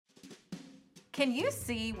Can you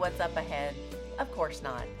see what's up ahead? Of course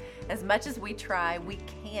not. As much as we try, we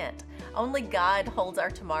can't. Only God holds our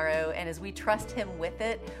tomorrow, and as we trust Him with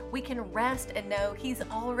it, we can rest and know He's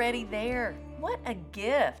already there. What a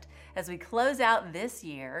gift as we close out this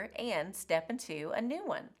year and step into a new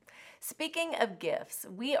one. Speaking of gifts,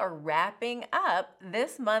 we are wrapping up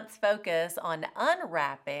this month's focus on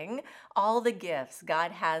unwrapping all the gifts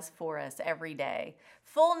God has for us every day.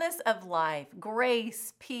 Fullness of life,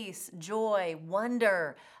 grace, peace, joy,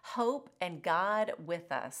 wonder, hope, and God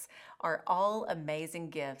with us are all amazing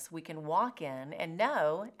gifts we can walk in and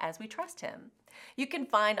know as we trust Him. You can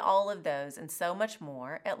find all of those and so much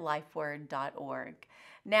more at lifeword.org.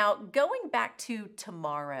 Now, going back to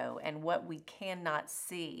tomorrow and what we cannot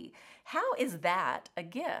see, how is that a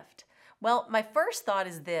gift? Well, my first thought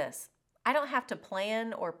is this: I don't have to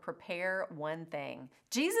plan or prepare one thing.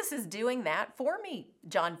 Jesus is doing that for me.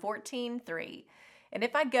 John 14:3. And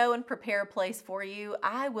if I go and prepare a place for you,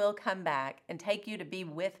 I will come back and take you to be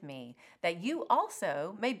with me, that you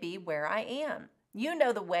also may be where I am. You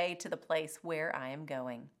know the way to the place where I am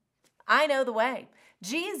going. I know the way.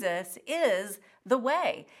 Jesus is the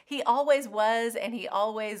way. He always was and He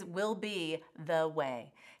always will be the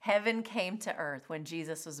way. Heaven came to earth when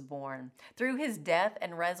Jesus was born. Through His death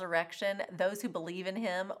and resurrection, those who believe in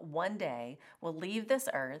Him one day will leave this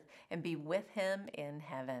earth and be with Him in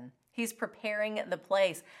heaven. He's preparing the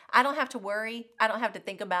place. I don't have to worry. I don't have to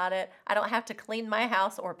think about it. I don't have to clean my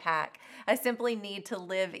house or pack. I simply need to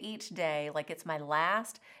live each day like it's my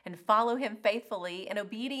last and follow Him faithfully in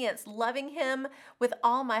obedience, loving Him with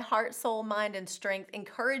all my heart, soul, mind, and strength,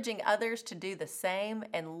 encouraging others to do the same,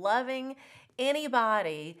 and loving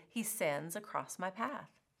anybody He sends across my path.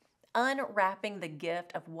 Unwrapping the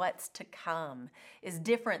gift of what's to come is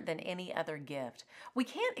different than any other gift. We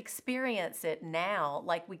can't experience it now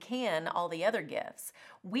like we can all the other gifts.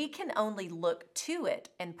 We can only look to it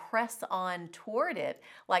and press on toward it,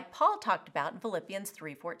 like Paul talked about in Philippians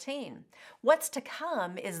 3:14. What's to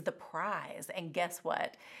come is the prize, and guess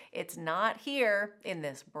what? It's not here in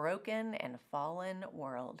this broken and fallen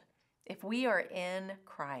world. If we are in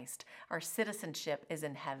Christ, our citizenship is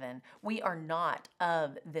in heaven. We are not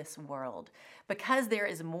of this world, because there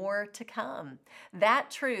is more to come. That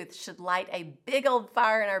truth should light a big old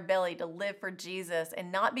fire in our belly to live for Jesus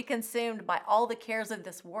and not be consumed by all the cares of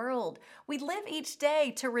this world. We live each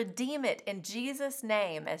day to redeem it in Jesus'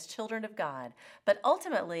 name as children of God. But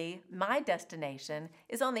ultimately, my destination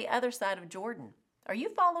is on the other side of Jordan. Are you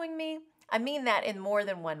following me? I mean that in more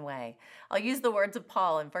than one way. I'll use the words of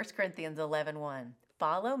Paul in 1 Corinthians 11:1.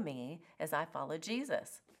 Follow me as I follow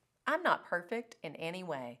Jesus. I'm not perfect in any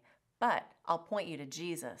way, but I'll point you to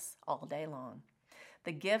Jesus all day long.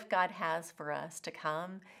 The gift God has for us to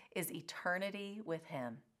come is eternity with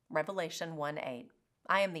Him. Revelation 1:8.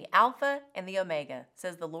 I am the Alpha and the Omega,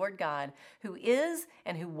 says the Lord God, who is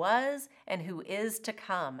and who was and who is to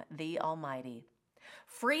come, the Almighty.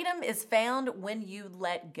 Freedom is found when you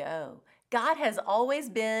let go. God has always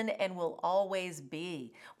been and will always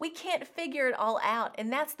be. We can't figure it all out,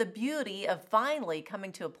 and that's the beauty of finally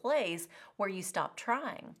coming to a place where you stop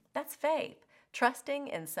trying. That's faith, trusting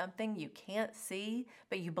in something you can't see,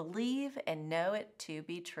 but you believe and know it to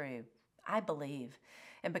be true. I believe.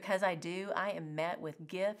 And because I do, I am met with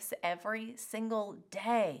gifts every single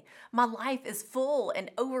day. My life is full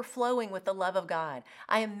and overflowing with the love of God.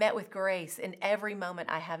 I am met with grace in every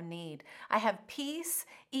moment I have need. I have peace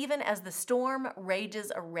even as the storm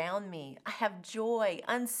rages around me. I have joy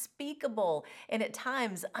unspeakable and at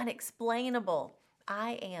times unexplainable.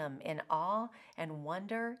 I am in awe and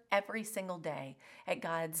wonder every single day at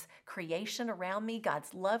God's creation around me,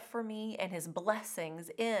 God's love for me, and His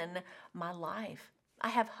blessings in my life. I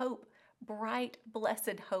have hope, bright,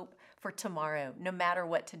 blessed hope for tomorrow, no matter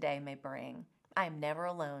what today may bring. I am never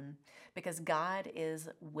alone because God is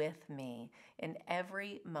with me in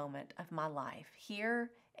every moment of my life, here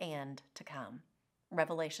and to come.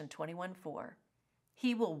 Revelation 21:4.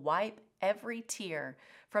 He will wipe every tear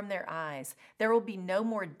from their eyes. There will be no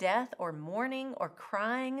more death or mourning or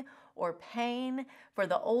crying or pain, for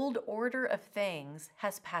the old order of things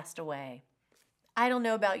has passed away. I don't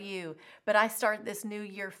know about you, but I start this new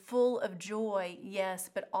year full of joy, yes,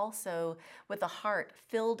 but also with a heart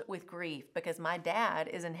filled with grief because my dad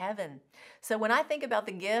is in heaven. So when I think about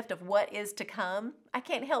the gift of what is to come, I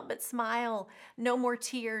can't help but smile. No more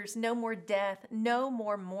tears, no more death, no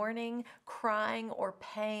more mourning, crying, or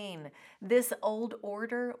pain. This old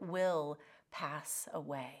order will pass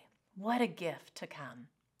away. What a gift to come.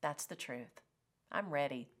 That's the truth. I'm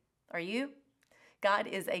ready. Are you? God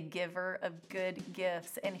is a giver of good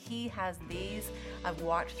gifts, and He has these I've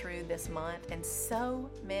walked through this month and so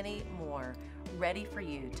many more ready for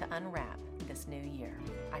you to unwrap this new year.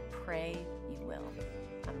 I pray you will.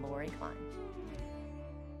 I'm Lori Klein.